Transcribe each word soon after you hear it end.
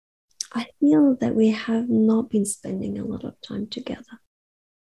I feel that we have not been spending a lot of time together.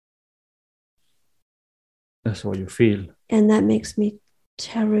 That's what you feel. And that makes me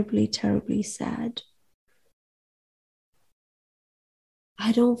terribly, terribly sad.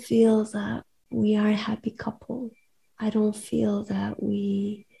 I don't feel that we are a happy couple. I don't feel that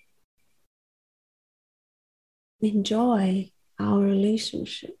we enjoy our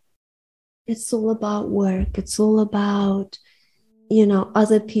relationship. It's all about work. It's all about,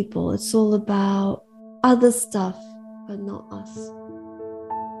 other people. It's all about other stuff, but not us.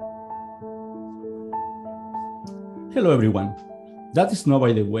 Hello, everyone. That is not,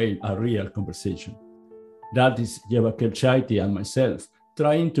 by the way, a real conversation. That is Yeva Kelchaiti and myself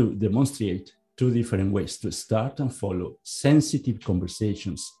trying to demonstrate two different ways to start and follow sensitive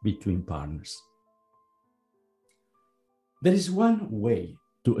conversations between partners. There is one way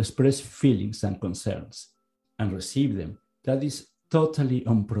to express feelings and concerns and receive them that is totally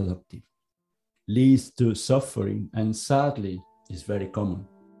unproductive, leads to suffering, and sadly is very common.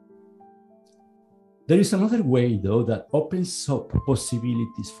 There is another way, though, that opens up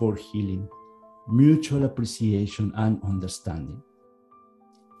possibilities for healing, mutual appreciation, and understanding.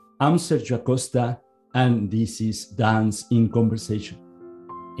 I'm Sergio Acosta, and this is Dance in Conversation.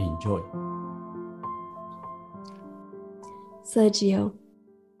 Enjoy. Sergio,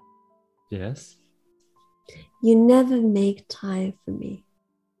 Yes? you never make time for me.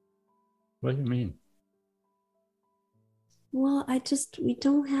 What do you mean? Well, we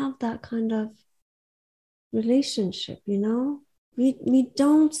don't have that kind of relationship, We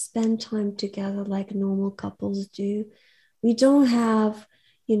don't spend time together like normal couples do. We don't have,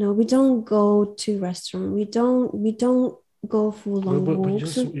 we don't go to restaurant. We don't go for long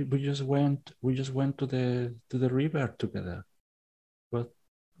walks. We just went to the river together. But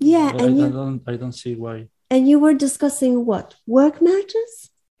Yeah, I don't see why. And you were discussing what? Work matters?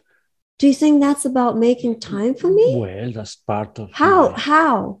 Do you think that's about making time for me? Well, that's part of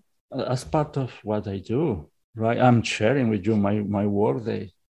How? That's part of what I do, right? I'm sharing with you my work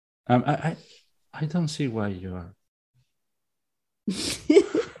day. I don't see why you are.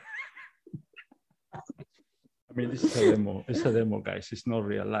 I mean, this is a demo. It's a demo, guys. It's not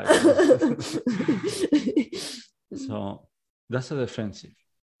real life. So that's a defensive.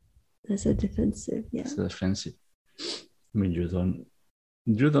 That's a defensive, yeah. It's a defensive. I mean,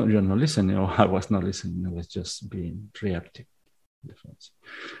 you're not listening, or I was not listening. I was just being reactive. Defensive.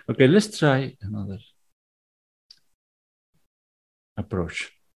 Okay, let's try another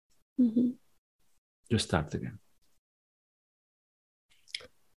approach. Mm-hmm. You start again.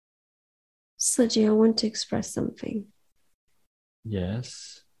 Sergio, I want to express something.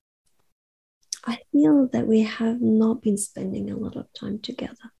 Yes. I feel that we have not been spending a lot of time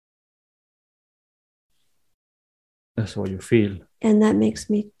together. That's what you feel. And that makes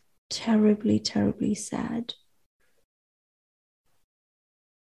me terribly, terribly sad.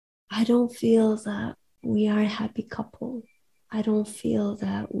 I don't feel that we are a happy couple. I don't feel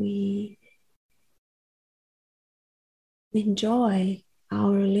that we enjoy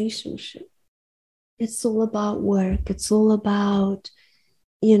our relationship. It's all about work. It's all about,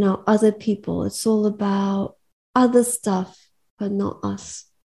 other people. It's all about other stuff, but not us.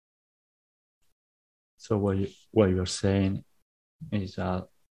 So what you're saying is that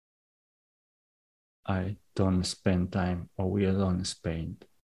I don't spend time, or we don't spend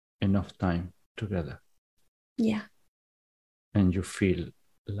enough time together. Yeah. And you feel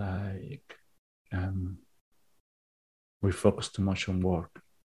like we focus too much on work.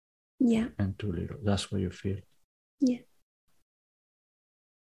 Yeah. And too little. That's what you feel. Yeah.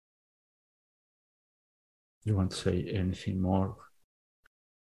 You want to say anything more?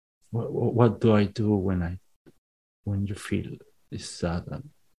 What do I do when you feel this sad and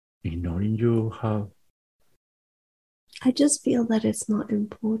ignoring you? How? I just feel that it's not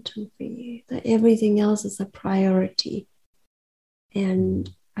important for you, that everything else is a priority. And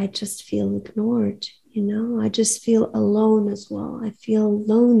I just feel ignored, I just feel alone as well. I feel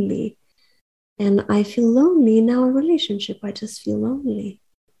lonely. And I feel lonely in our relationship. I just feel lonely.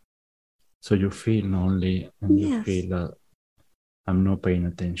 So you feel lonely, and Yes. You feel that I'm not paying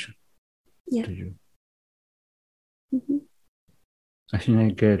attention to you. Mm-hmm. I think I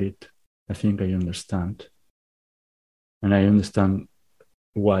get it. I think I understand. And I understand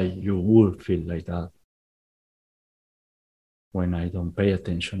why you would feel like that when I don't pay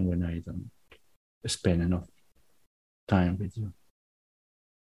attention, when I don't spend enough time with you.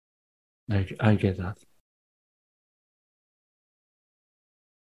 I get that.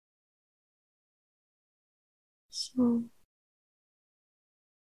 So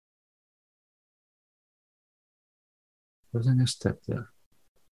what's the next step there?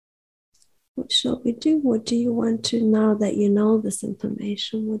 What shall we do? What do you want to, now that you know this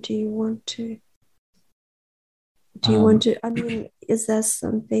information, what do you want to? Do you want to, I mean, is there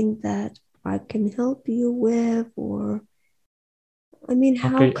something that I can help you with? Or, I mean,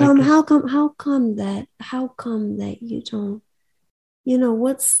 how come that you don't,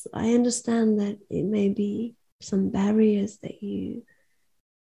 I understand that it may be some barriers that you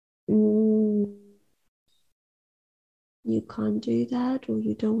can't do that, or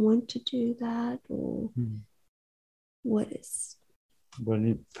you don't want to do that, or what is?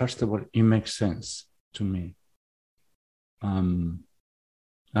 Well, first of all, it makes sense to me. I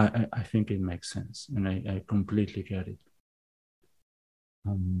think it makes sense, and I completely get it.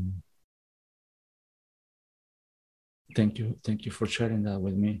 Thank you for sharing that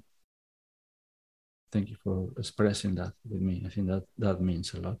with me. Thank you for expressing that with me. I think that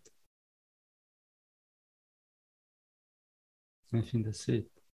means a lot. I think that's it.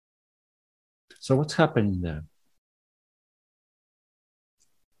 So what's happening there?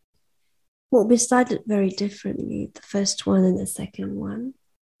 Well, we started very differently, the first one and the second one.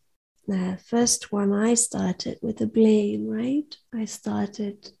 The first one, I started with the blame, right? I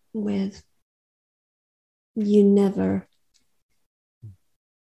started with you never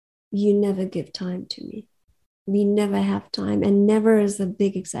give time to me. We never have time, and never is a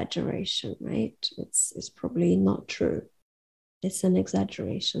big exaggeration, right? It's probably not true. It's an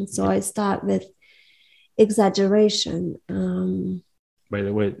exaggeration. So I start with exaggeration. By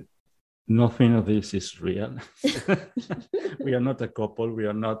the way, nothing of this is real. We are not a couple. We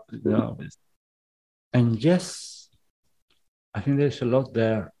are not, And yes, I think there's a lot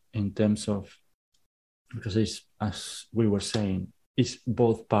there in terms of, because it's, as we were saying, it's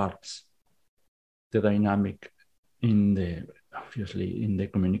both parts, the dynamic obviously in the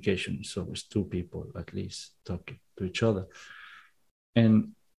communication. So it's two people at least talking to each other.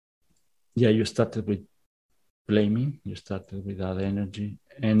 And you started with blaming, you started with that energy.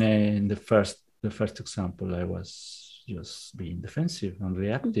 And in the first example, I was just being defensive and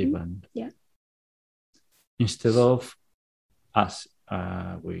reactive. And instead of, as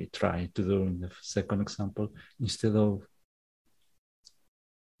we try to do in the second example, instead of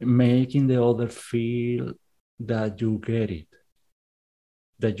making the other feel that you get it,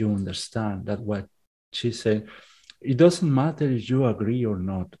 that you understand, that what she said, it doesn't matter if you agree or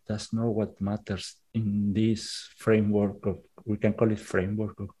not. That's not what matters in this framework of, we can call it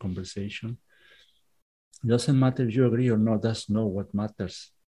framework of conversation. It doesn't matter if you agree or not. That's not what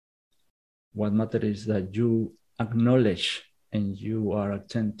matters. What matters is that you acknowledge and you are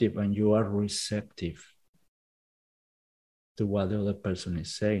attentive and you are receptive to what the other person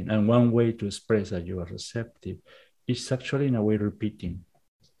is saying. And one way to express that you are receptive is actually in a way repeating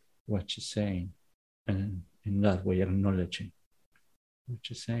what she's saying, and in that way acknowledging what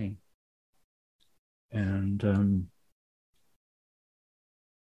she's saying. And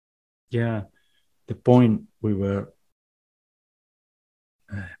the point we were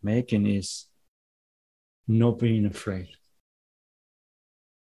making is not being afraid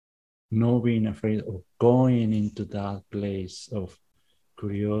of going into that place of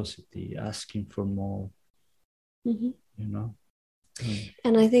curiosity, asking for more,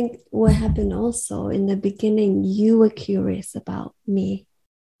 And I think what happened also in the beginning, you were curious about me,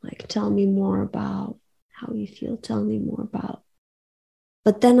 like, tell me more about how you feel, tell me more about.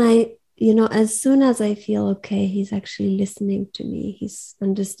 But then as soon as I feel, okay, he's actually listening to me, he's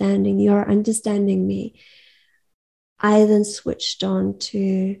understanding, you're understanding me, I then switched on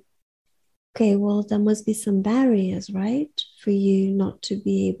to, okay, well, there must be some barriers, right, for you not to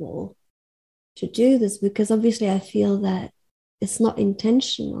be able to do this, because obviously I feel that it's not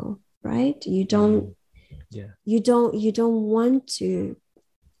intentional, right? You don't want to,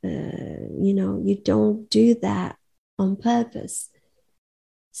 you don't do that on purpose.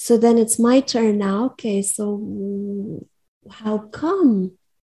 So then it's my turn now. Okay, so how come,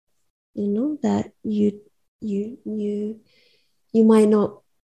 that you might not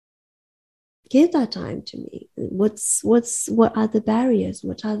give that time to me? What are the barriers?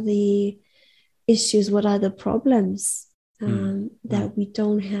 What are the issues? What are the problems that we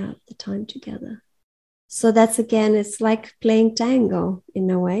don't have the time together? So that's, again, it's like playing tango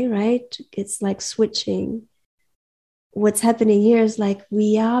in a way, right? It's like switching. What's happening here is like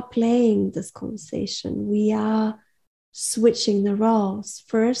we are playing this conversation. We are switching the roles.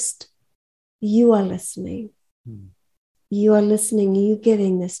 First, you are listening. You are listening. You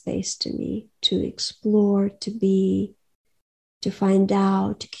giving the space to me to explore, to be, to find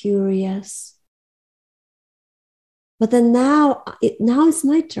out, curious. But then now it's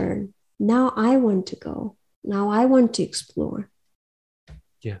my turn. Now I want to go. Now I want to explore.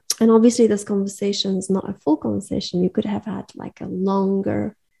 Yeah. And obviously this conversation is not a full conversation. You could have had like a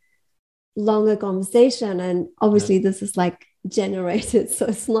longer conversation, and obviously this is like generated, so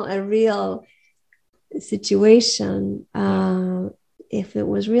it's not a real situation. If it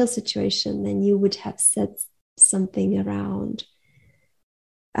was real situation, then you would have said something around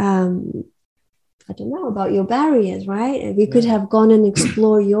I don't know, about your barriers, right? And we could have gone and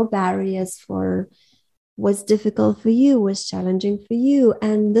explore your barriers for what's difficult for you, what's challenging for you.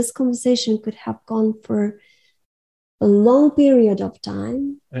 And this conversation could have gone for a long period of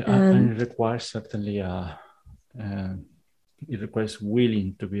time. And it requires certainly it requires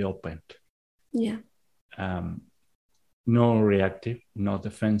willing to be open. Yeah. No reactive, no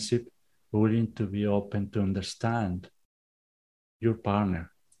defensive, willing to be open to understand your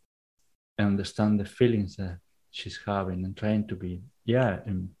partner and understand the feelings that she's having, and trying to be,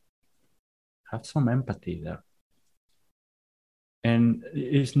 and have some empathy there. And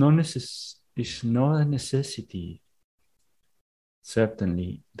it's not a necessity,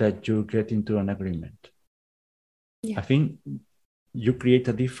 certainly, that you get into an agreement. Yeah. I think you create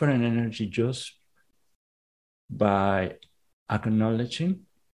a different energy just by acknowledging,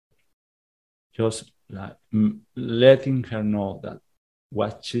 just like letting her know that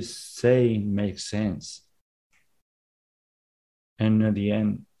what she's saying makes sense. And at the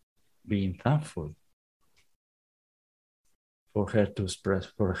end, being thankful for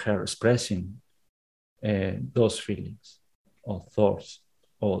her expressing those feelings or thoughts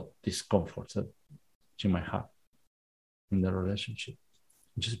or discomforts that she might have in the relationship.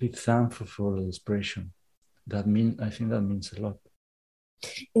 Just be thankful for the expression. I think that means a lot.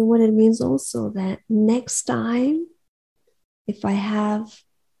 And what it means also that next time, if I have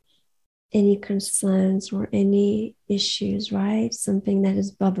any concerns or any issues, right, something that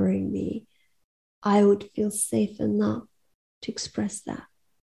is bothering me, I would feel safe enough to express that,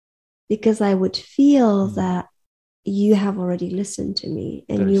 because I would feel that you have already listened to me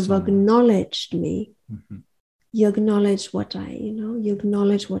and you've acknowledged me. Mm-hmm. You acknowledge you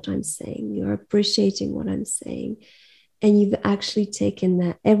acknowledge what I'm saying. You're appreciating what I'm saying. And you've actually taken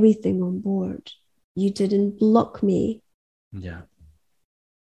that everything on board. You didn't block me. Yeah.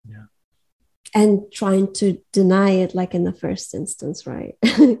 And trying to deny it like in the first instance, right?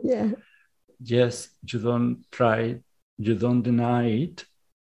 Yeah. Yes, you don't deny it.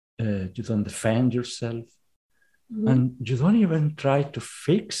 You don't defend yourself. Mm-hmm. And you don't even try to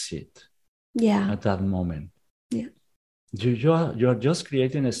fix it. Yeah. At that moment. Yeah. You're just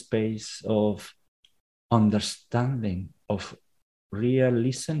creating a space of understanding, of real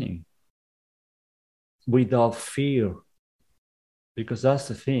listening without fear. Because that's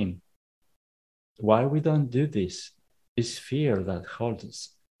the thing. Why we don't do this is fear that holds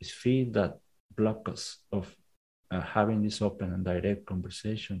us. It's fear that blocks us of having these open and direct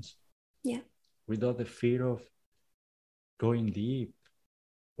conversations. Yeah. Without the fear of going deep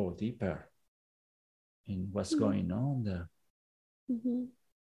or deeper in what's going on there. Mm-hmm.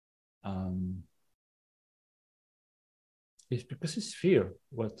 It's because it's fear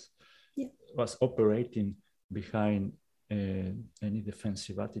what's operating behind any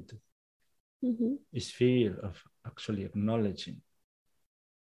defensive attitude. Mm-hmm. It's fear of actually acknowledging.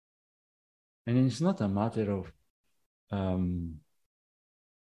 And it's not a matter of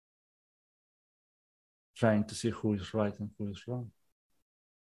trying to see who is right and who is wrong.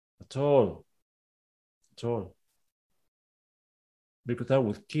 At all. Because that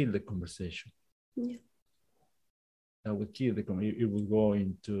would kill the conversation. Yeah. That would kill it would go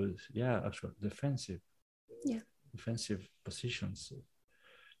into, actual defensive. Yeah. Defensive positions.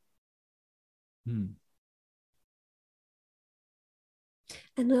 And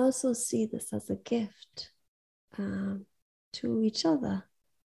I also see this as a gift to each other.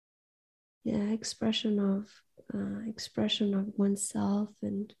 Yeah, expression of oneself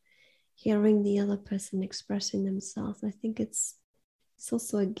and hearing the other person expressing themselves. I think it's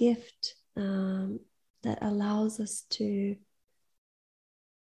also a gift that allows us to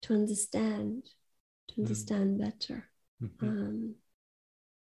understand better. Mm-hmm.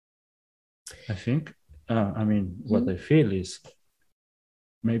 I think, what I feel is,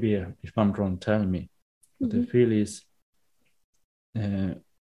 maybe if I'm wrong, tell me. What I feel is,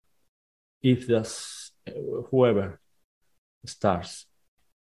 if that's whoever starts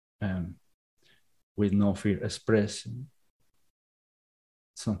with no fear expressing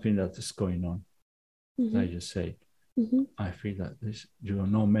something that is going on, like you say, I feel that you are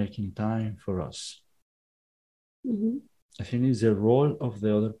not making time for us. I think it's the role of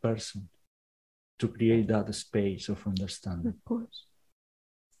the other person to create that space of understanding. Of course.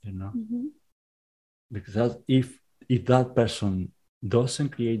 Because if that person doesn't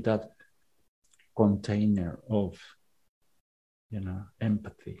create that container of,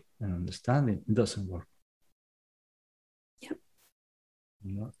 empathy and understanding, it doesn't work. Yep.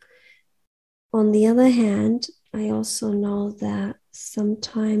 You know? On the other hand, I also know that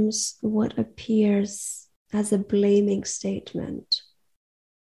sometimes what appears as a blaming statement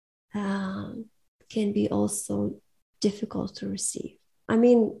can be also difficult to receive. I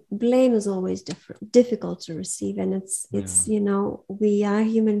mean, blame is always difficult to receive, and it's we are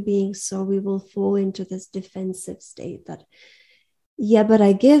human beings, so we will fall into this defensive state that, yeah, but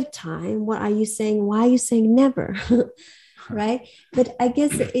I give time. What are you saying? Why are you saying never? Right? But I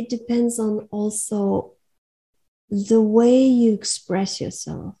guess it depends on also the way you express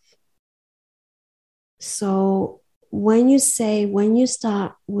yourself. So when you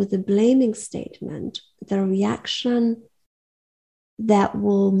start with a blaming statement, the reaction that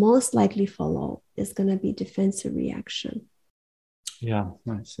will most likely follow is going to be defensive reaction. Yeah,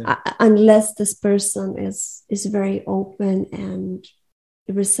 I see. Unless this person is very open and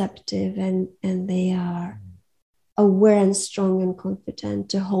receptive and they are aware and strong and confident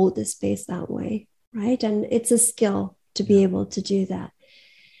to hold the space that way, right? And it's a skill to be able to do that.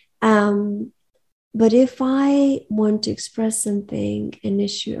 But if I want to express something, an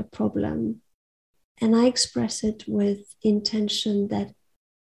issue, a problem, and I express it with intention that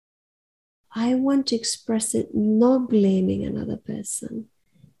I want to express it not blaming another person,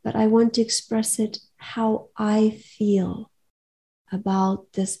 but I want to express it how I feel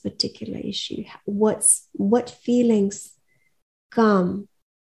about this particular issue. What feelings come?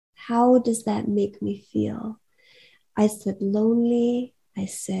 How does that make me feel? I said lonely. I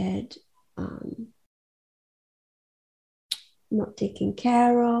said not taken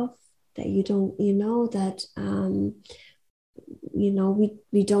care of, that you don't, that we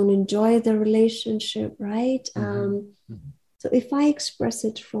don't enjoy the relationship, right? So if I express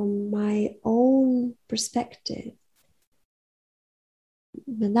it from my own perspective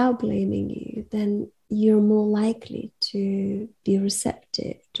without blaming you, then you're more likely to be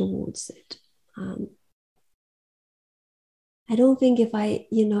receptive towards it. I don't think if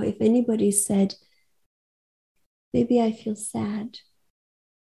anybody said, maybe I feel sad,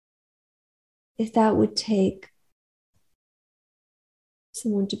 if that would take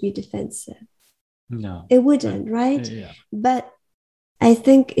someone to be defensive. No. It wouldn't, right? Yeah. But I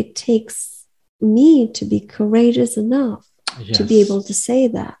think it takes me to be courageous enough to be able to say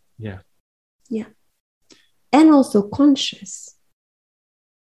that. Yeah. Yeah. And also conscious.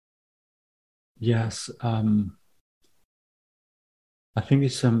 Yes. I think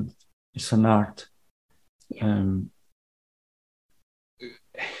it's an art.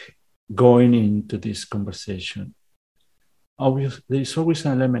 Going into this conversation, obviously, there's always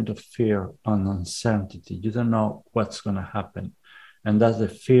an element of fear and uncertainty. You don't know what's going to happen. And that's the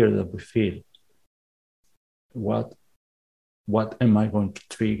fear that we feel. What am I going to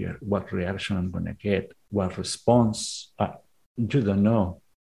trigger? What reaction I'm going to get? What response? You don't know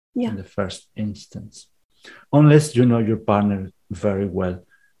in the first instance. Unless you know your partner very well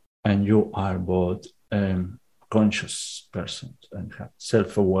and you are both conscious persons and have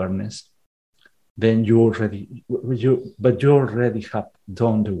self-awareness, then you already have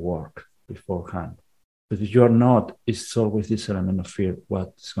done the work beforehand. But if you're not, it's always this element of fear.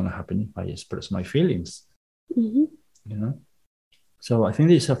 What's going to happen if I express my feelings? So I think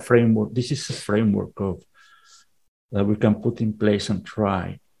this is a framework. This is a framework that we can put in place and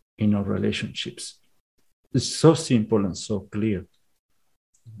try in our relationships. It's so simple and so clear.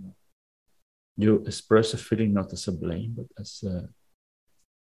 You express a feeling not as a blame, but as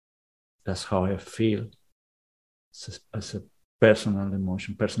that's how I feel, as a personal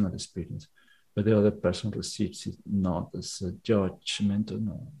emotion, personal experience. But the other person receives it not as a judgment,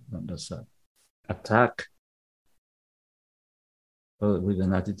 not as an attack, but with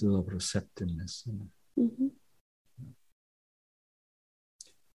an attitude of receptiveness.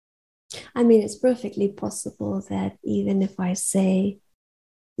 I mean, it's perfectly possible that even if I say,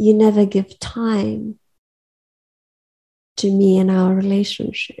 you never give time to me in our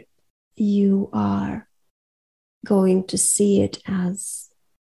relationship, you are going to see it as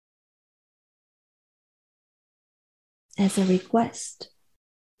a request.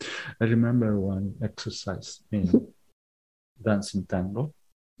 I remember one exercise in dancing tango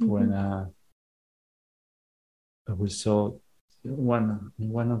when we saw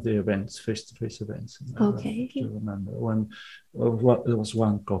one of the events, face-to-face events. Okay. I remember when there was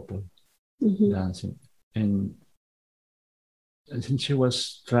one couple dancing, and I think she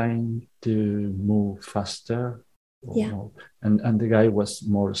was trying to move faster, and the guy was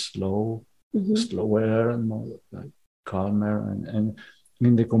more slower and more like calmer. And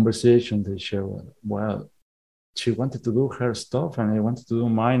in the conversation, they share, well, she wanted to do her stuff and I wanted to do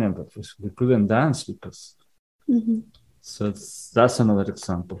mine, but we couldn't dance because. Mm-hmm. So that's another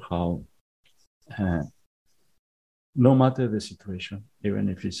example how no matter the situation, even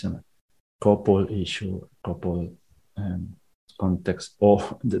if it's a couple issue, couple context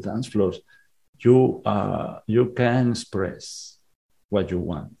or the dance floors, you can express what you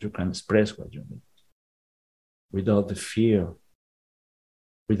want. You can express what you need without the fear.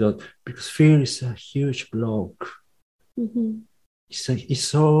 Because fear is a huge block. Mm-hmm. It's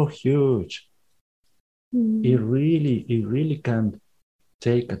so huge. Mm-hmm. It really can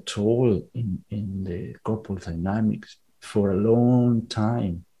take a toll in the couple dynamics for a long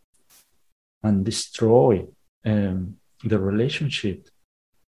time and destroy the relationship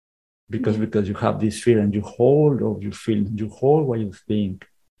because you have this fear and you hold all your feelings, you hold what you think,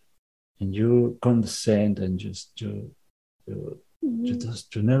 and you condescend and you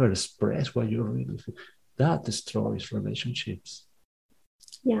never express what you really feel. That destroys relationships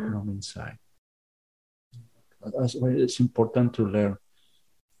from inside. That's why it's important to learn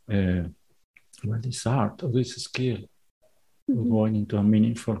this art or this skill of going into a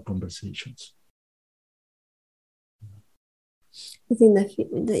meaningful conversations. I think that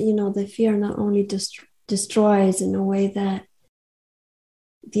the fear not only destroys in a way that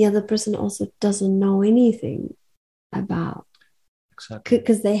the other person also doesn't know anything about. Exactly.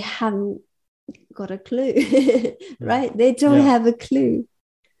 Because they haven't got a clue, right? They don't have a clue.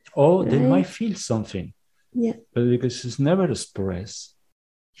 Or they might feel something. Yeah. But because it's never expressed,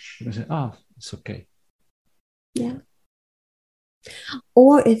 you say, it's okay. Yeah.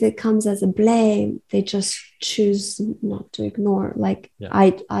 Or if it comes as a blame, they just choose not to ignore. Like,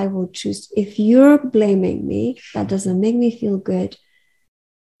 I will choose, if you're blaming me, that doesn't make me feel good,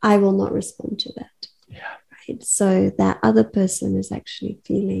 I will not respond to that. Yeah. Right. So that other person is actually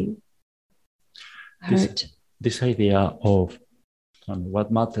feeling hurt. This idea of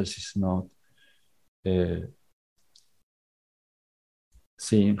what matters is not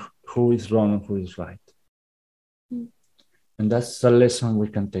seeing who is wrong and who is right. And that's a lesson we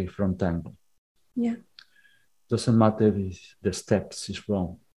can take from tango. Yeah. Doesn't matter if the steps is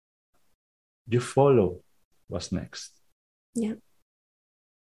wrong. You follow what's next. Yeah.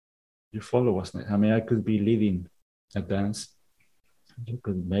 You follow what's next. I mean, I could be leading a dance. You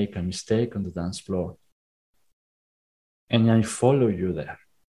could make a mistake on the dance floor. And I follow you there.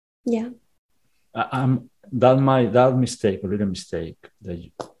 Yeah. That mistake, a little mistake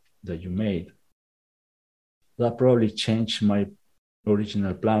that you made, that probably changed my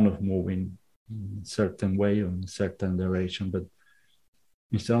original plan of moving in a certain way or in a certain direction. But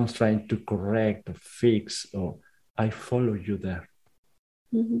instead of trying to correct or fix, or I follow you there.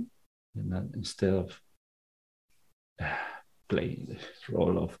 Mm-hmm. And instead of playing the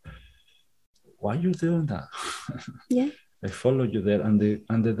role of, why are you doing that? Yeah. I follow you there, and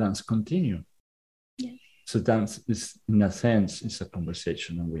the dance continue. Yeah. So dance is, in a sense, it's a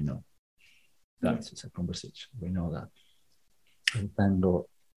conversation, and we know dance is a conversation. We know that. And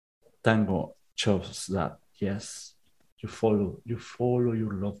tango shows that, yes, you follow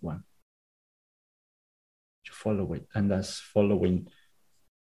your loved one. You follow it, and that's following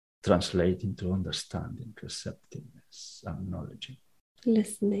translate into understanding, receptiveness, acknowledging,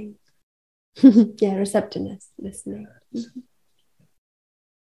 listening. Yeah, receptiveness, listening.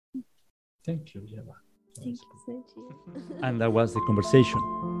 Thank you, Eva. Thank you. And that was the conversation.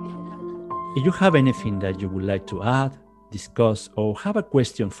 If you have anything that you would like to add, discuss, or have a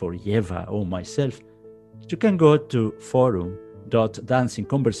question for Eva or myself, you can go to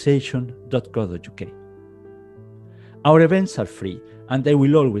forum.dancingconversation.co.uk. Our events are free, and they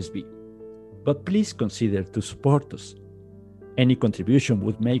will always be. But please consider to support us. Any contribution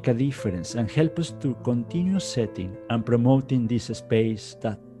would make a difference and help us to continue setting and promoting this space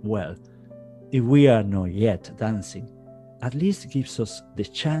that, well, if we are not yet dancing, at least gives us the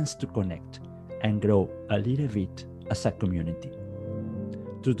chance to connect and grow a little bit as a community.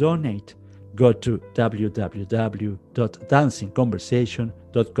 To donate, go to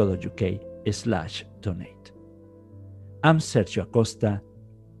www.dancingconversation.co.uk/donate. I'm Sergio Acosta.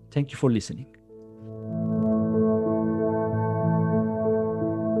 Thank you for listening.